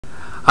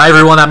Hi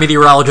everyone, I'm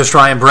Meteorologist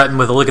Ryan Breton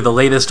with a look at the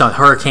latest on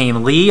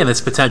Hurricane Lee and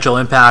its potential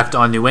impact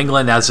on New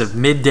England as of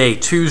midday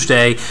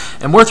Tuesday.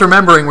 And worth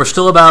remembering, we're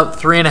still about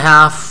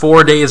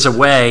 3.5–4 days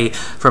away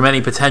from any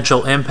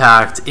potential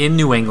impact in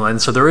New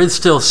England, so there is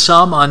still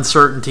some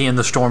uncertainty in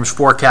the storm's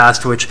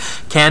forecast, which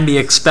can be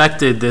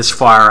expected this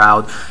far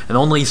out, and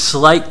only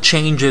slight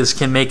changes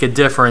can make a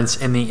difference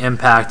in the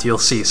impact you'll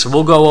see. So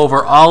we'll go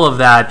over all of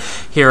that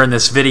here in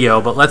this video,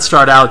 but let's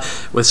start out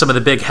with some of the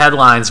big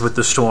headlines with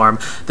the storm.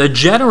 The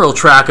general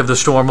track of the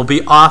storm will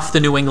be off the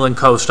New England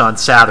coast on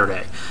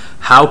Saturday.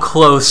 How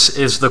close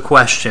is the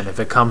question? If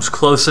it comes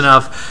close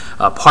enough,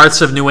 parts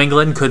of New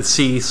England could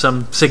see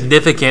some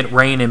significant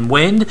rain and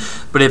wind,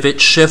 but if it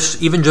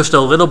shifts even just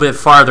a little bit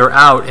farther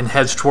out and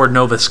heads toward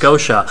Nova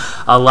Scotia,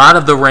 a lot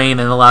of the rain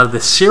and a lot of the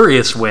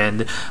serious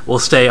wind will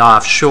stay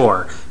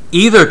offshore.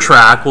 Either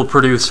track will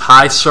produce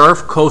high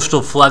surf,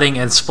 coastal flooding,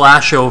 and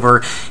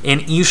splashover in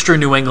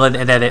eastern New England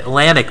and at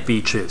Atlantic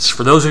beaches.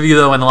 For those of you,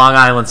 though, in Long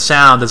Island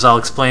Sound, as I'll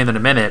explain in a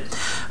minute,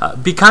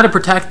 be kind of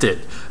protected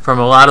from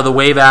a lot of the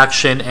wave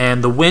action,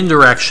 and the wind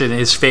direction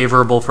is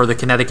favorable for the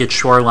Connecticut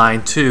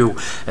shoreline too,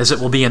 as it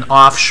will be an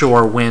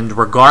offshore wind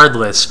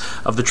regardless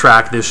of the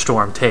track this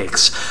storm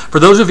takes. For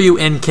those of you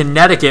in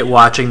Connecticut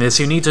watching this,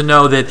 you need to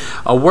know that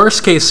a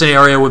worst case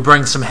scenario would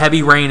bring some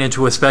heavy rain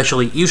into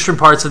especially eastern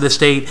parts of the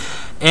state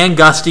and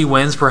gusty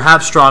winds,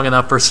 perhaps strong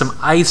enough for some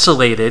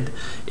isolated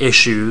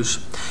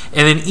issues.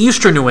 And in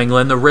eastern New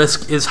England, the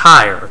risk is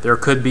higher. There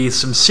could be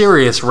some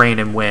serious rain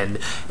and wind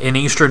in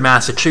eastern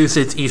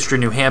Massachusetts, eastern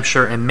New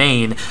Hampshire, and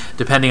Maine,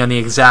 depending on the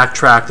exact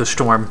track the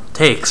storm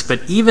takes. But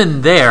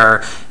even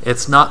there,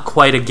 it's not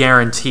quite a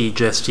guarantee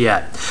just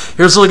yet.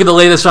 Here's a look at the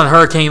latest on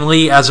Hurricane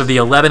Lee as of the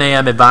 11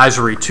 a.m.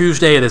 advisory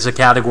Tuesday. It is a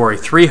Category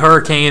 3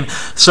 hurricane.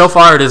 So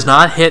far, it has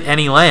not hit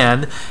any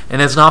land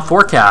and is not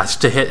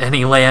forecast to hit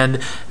any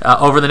land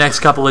over the next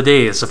couple of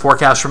days. The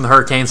forecast from the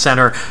Hurricane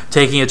Center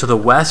taking it to the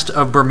west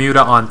of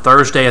Bermuda on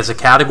Thursday as a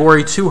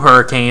Category 2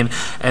 hurricane,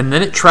 and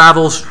then it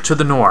travels to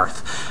the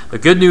north. The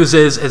good news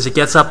is, as it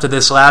gets up to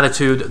this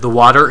latitude, the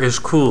water is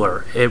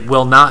cooler. It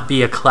will not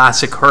be a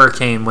classic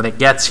hurricane when it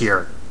gets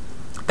here.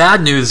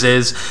 Bad news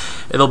is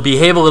it'll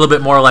behave a little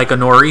bit more like a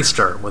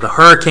nor'easter. With a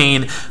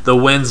hurricane, the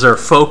winds are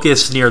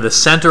focused near the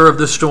center of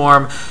the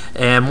storm,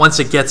 and once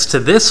it gets to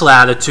this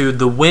latitude,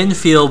 the wind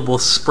field will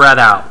spread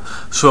out.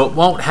 So it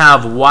won't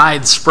have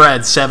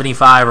widespread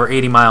 75 or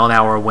 80 mile an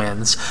hour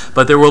winds,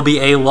 but there will be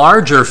a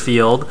larger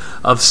field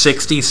of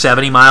 60,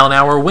 70 mile an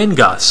hour wind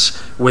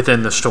gusts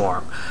within the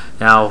storm.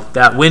 Now,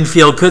 that wind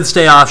field could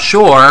stay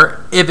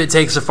offshore if it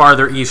takes a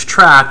farther east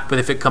track, but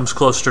if it comes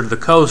closer to the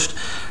coast,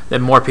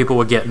 then more people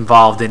would get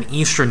involved in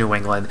eastern New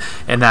England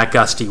and that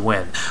gusty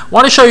wind. I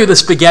want to show you the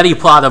spaghetti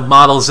plot of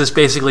models. This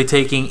basically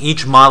taking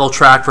each model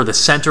track for the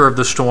center of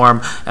the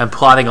storm and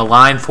plotting a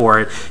line for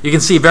it. You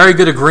can see very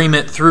good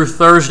agreement through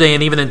Thursday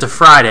and even into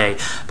Friday,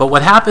 but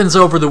what happens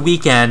over the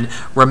weekend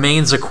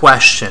remains a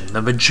question.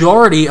 The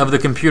majority of the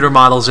computer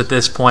models at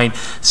this point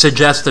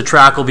suggest the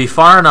track will be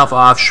far enough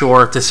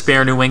offshore to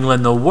spare New England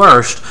the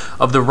worst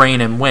of the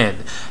rain and wind.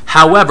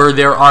 However,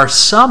 there are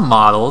some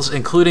models,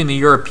 including the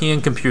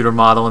European computer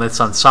model and its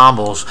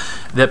ensembles,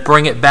 that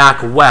bring it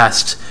back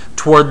west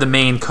toward the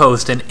Maine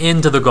coast and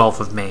into the Gulf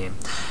of Maine.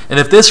 And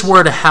if this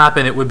were to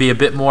happen, it would be a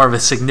bit more of a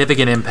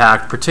significant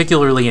impact,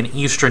 particularly in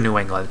eastern New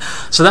England.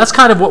 So that's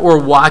kind of what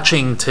we're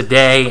watching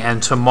today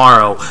and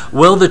tomorrow.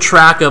 Will the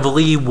track of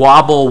Lee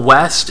wobble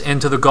west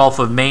into the Gulf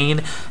of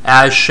Maine,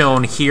 as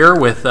shown here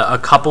with a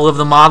couple of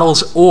the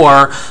models,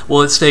 or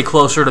will it stay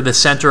closer to the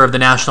center of the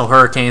National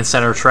Hurricane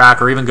Center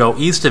track, or even go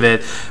east of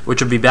it,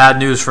 which would be bad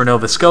news for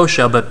Nova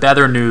Scotia, but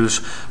better news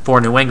for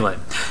New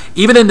England?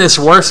 Even in this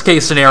worst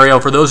case scenario,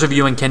 for those of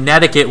you in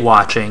Connecticut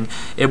watching,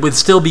 it would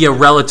still be a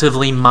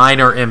relatively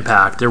minor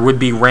impact. There would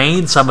be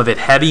rain, some of it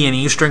heavy in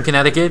eastern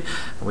Connecticut.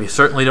 We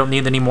certainly don't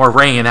need any more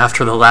rain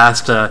after the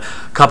last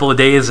couple of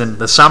days in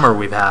the summer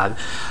we've had.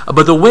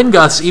 But the wind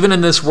gusts, even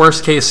in this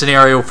worst case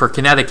scenario for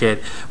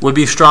Connecticut, would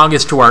be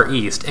strongest to our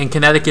east. In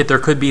Connecticut, there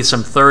could be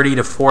some 30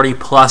 to 40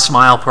 plus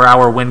mile per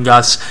hour wind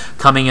gusts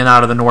coming in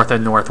out of the north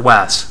and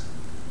northwest.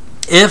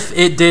 If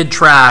it did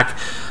track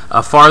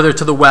farther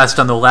to the west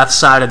on the left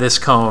side of this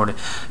cone,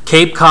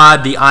 Cape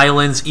Cod, the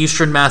islands,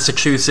 eastern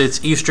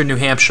Massachusetts, eastern New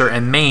Hampshire,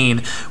 and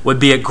Maine would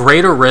be at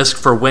greater risk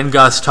for wind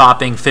gusts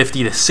topping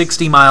 50 to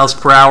 60 miles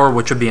per hour,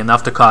 which would be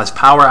enough to cause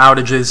power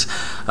outages,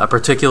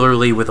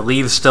 particularly with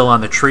leaves still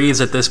on the trees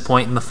at this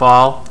point in the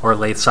fall, or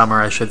late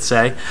summer, I should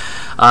say.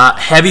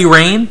 Heavy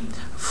rain,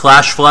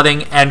 flash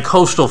flooding, and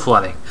coastal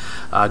flooding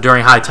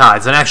during high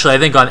tides. And actually, I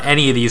think on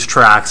any of these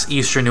tracks,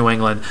 eastern New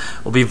England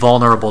will be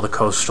vulnerable to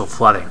coastal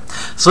flooding.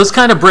 So let's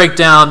kind of break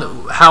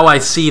down how I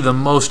see the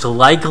most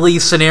likely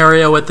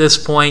scenario at this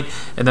point,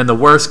 and then the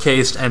worst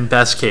case and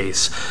best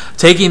case.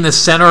 Taking the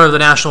center of the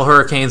National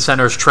Hurricane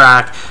Center's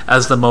track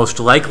as the most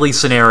likely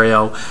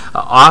scenario,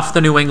 off the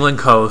New England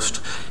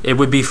coast, it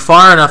would be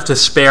far enough to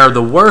spare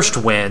the worst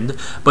wind,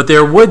 but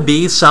there would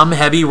be some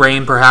heavy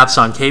rain perhaps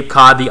on Cape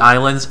Cod, the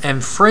islands,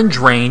 and fringe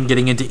rain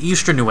getting into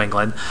eastern New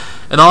England,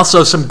 and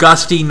also some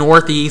gusty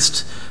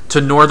northeast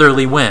to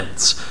northerly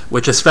winds,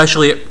 which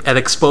especially at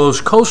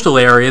exposed coastal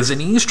areas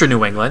in eastern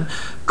New England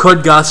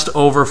could gust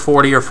over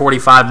 40 or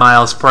 45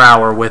 miles per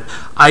hour with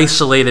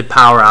isolated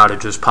power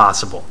outages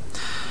possible.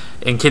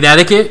 In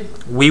Connecticut,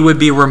 we would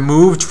be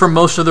removed from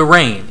most of the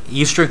rain.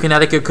 Eastern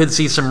Connecticut could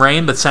see some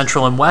rain, but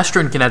central and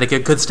western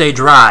Connecticut could stay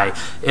dry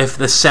if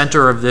the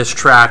center of this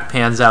track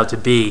pans out to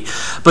be.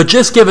 But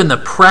just given the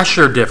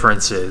pressure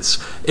differences,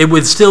 it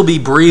would still be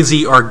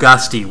breezy or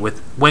gusty,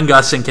 with wind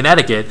gusts in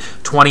Connecticut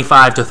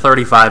 25 to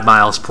 35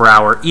 miles per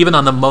hour, even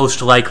on the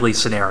most likely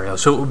scenario.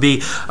 So it would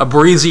be a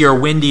breezy or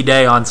windy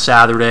day on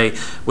Saturday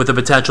with the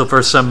potential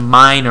for some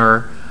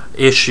minor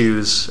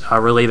issues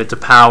related to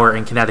power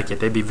in Connecticut.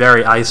 They'd be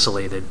very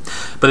isolated.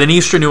 But in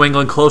eastern New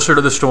England, closer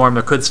to the storm,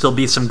 there could still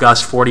be some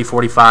gusts 40,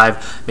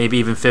 45, maybe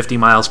even 50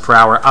 miles per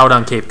hour out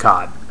on Cape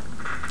Cod.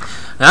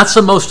 That's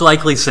the most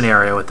likely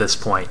scenario at this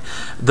point.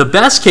 The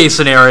best case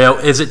scenario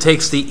is it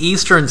takes the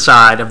eastern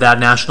side of that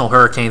National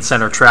Hurricane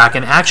Center track,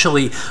 and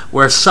actually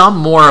where some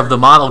more of the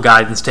model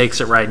guidance takes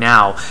it right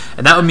now.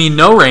 And that would mean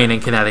no rain in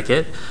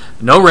Connecticut,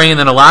 no rain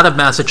in a lot of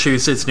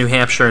Massachusetts, New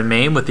Hampshire, and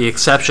Maine, with the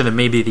exception of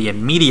maybe the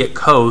immediate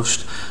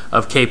coast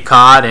of Cape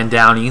Cod and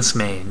down East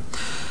Maine.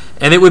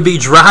 And it would be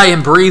dry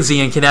and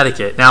breezy in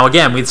Connecticut. Now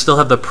again, we'd still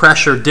have the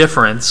pressure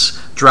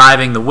difference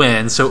driving the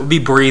wind, so it would be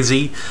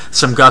breezy,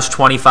 some gusts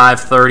 25,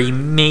 30,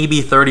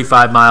 maybe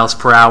 35 miles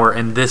per hour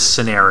in this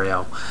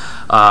scenario.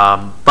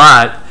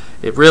 But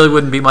it really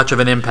wouldn't be much of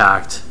an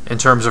impact in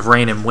terms of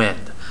rain and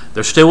wind.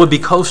 There still would be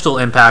coastal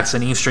impacts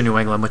in eastern New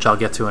England, which I'll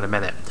get to in a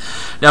minute.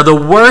 Now, the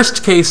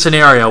worst case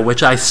scenario,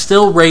 which I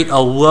still rate a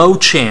low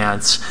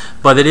chance,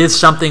 but it is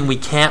something we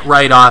can't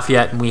write off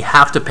yet and we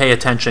have to pay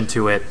attention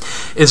to it,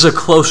 is a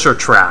closer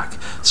track.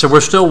 So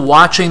we're still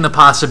watching the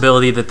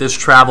possibility that this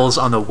travels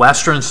on the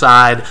western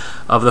side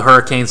of the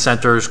hurricane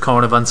center's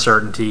cone of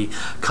uncertainty,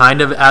 kind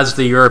of as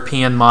the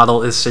European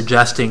model is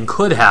suggesting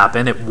could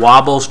happen. It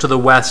wobbles to the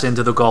west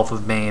into the Gulf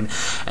of Maine,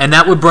 and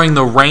that would bring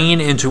the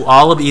rain into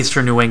all of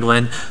eastern New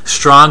England,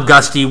 strong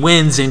gusty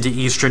winds into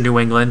eastern New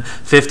England,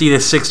 50 to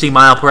 60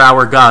 mile per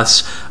hour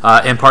gusts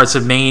in parts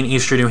of Maine,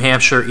 eastern New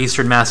Hampshire,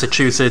 eastern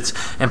Massachusetts,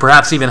 and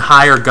perhaps even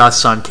higher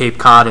gusts on Cape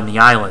Cod and the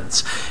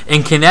islands.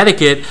 In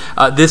Connecticut,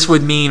 this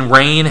would mean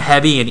rain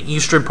heavy in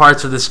eastern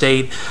parts of the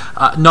state,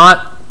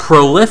 not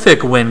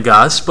prolific wind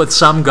gusts, but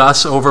some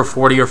gusts over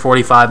 40 or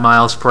 45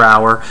 miles per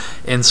hour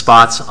in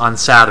spots on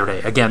Saturday.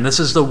 Again,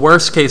 this is the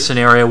worst case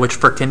scenario, which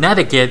for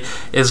Connecticut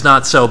is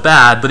not so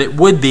bad, but it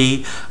would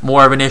be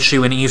more of an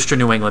issue in eastern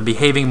New England,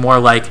 behaving more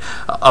like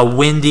a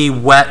windy,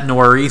 wet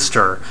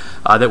nor'easter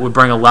that would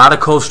bring a lot of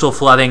coastal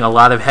flooding, a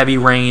lot of heavy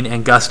rain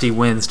and gusty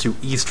winds to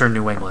eastern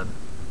New England.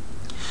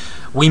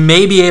 We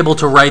may be able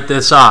to write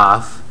this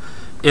off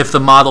if the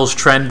models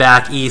trend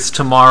back east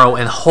tomorrow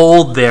and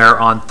hold there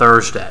on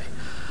Thursday.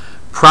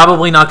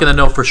 Probably not going to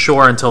know for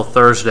sure until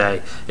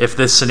Thursday if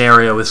this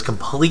scenario is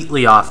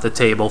completely off the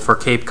table for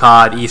Cape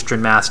Cod,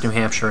 eastern Mass, New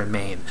Hampshire, and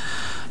Maine.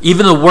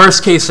 Even the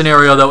worst case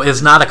scenario, though,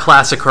 is not a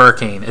classic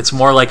hurricane. It's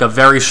more like a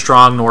very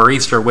strong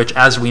nor'easter, which,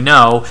 as we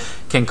know,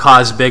 can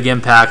cause big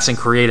impacts and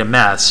create a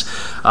mess.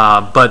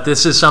 But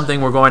this is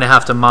something we're going to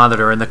have to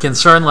monitor, and the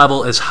concern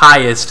level is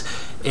highest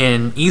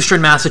in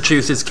eastern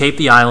Massachusetts, Cape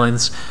the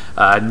Islands,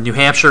 New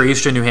Hampshire,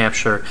 eastern New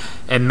Hampshire,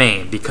 and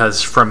Maine,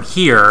 because from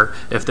here,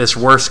 if this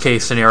worst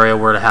case scenario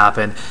were to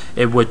happen,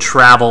 it would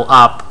travel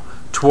up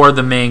toward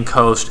the Maine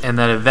coast and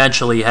then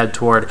eventually head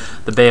toward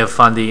the Bay of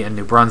Fundy and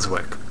New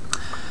Brunswick.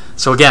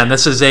 So again,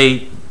 this is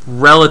a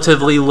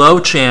relatively low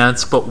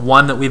chance, but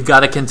one that we've got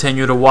to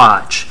continue to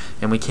watch,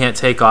 and we can't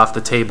take off the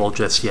table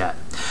just yet.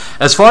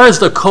 As far as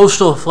the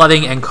coastal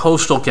flooding and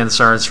coastal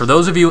concerns, for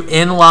those of you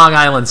in Long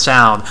Island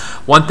Sound,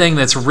 one thing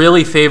that's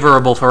really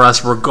favorable for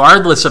us,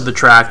 regardless of the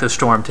track the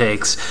storm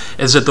takes,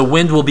 is that the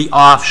wind will be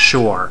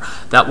offshore.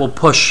 That will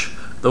push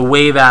the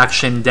wave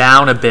action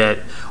down a bit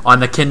on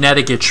the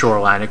Connecticut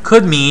shoreline. It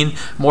could mean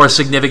more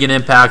significant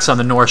impacts on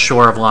the north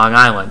shore of Long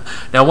Island.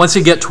 Now, once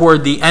you get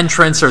toward the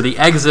entrance or the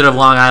exit of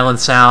Long Island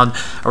Sound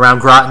around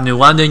Groton, New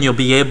London, you'll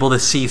be able to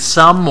see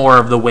some more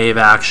of the wave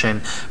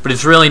action, but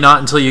it's really not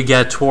until you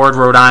get toward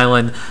Rhode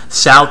Island,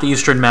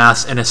 southeastern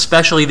Mass, and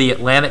especially the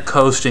Atlantic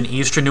coast in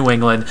eastern New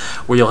England,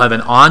 where you'll have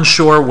an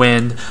onshore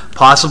wind,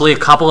 possibly a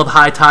couple of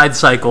high tide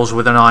cycles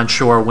with an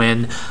onshore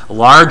wind,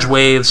 large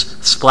waves,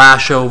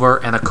 splash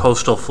over, and a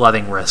coastal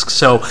flooding risk.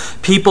 So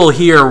people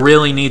here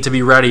really need to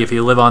be ready if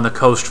you live on the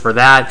coast for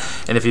that.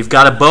 And if you've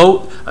got a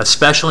boat,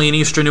 especially in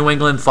eastern New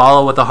England,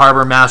 follow what the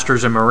harbor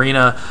masters and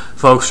marina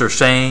folks are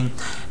saying.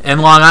 In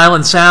Long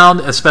Island Sound,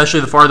 especially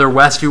the farther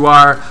west you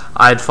are,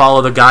 I'd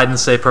follow the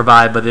guidance they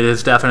provide, but it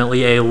is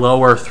definitely a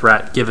lower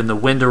threat given the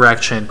wind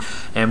direction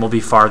and will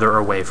be farther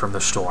away from the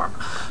storm.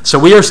 So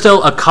we are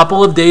still a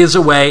couple of days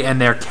away,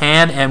 and there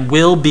can and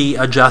will be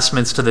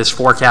adjustments to this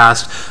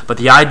forecast, but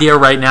the idea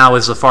right now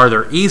is the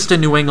farther east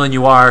in New England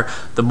you are,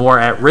 the more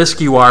at risk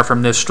you are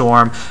from this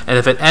storm, and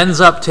if it ends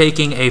up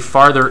taking a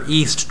farther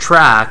east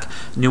track,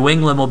 New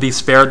England will be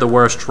spared the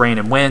worst rain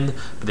and wind,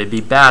 but it'd be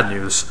bad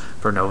news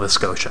for Nova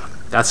Scotia.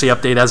 That's the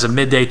update as of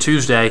midday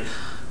Tuesday.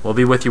 We'll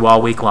be with you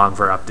all week long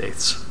for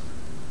updates.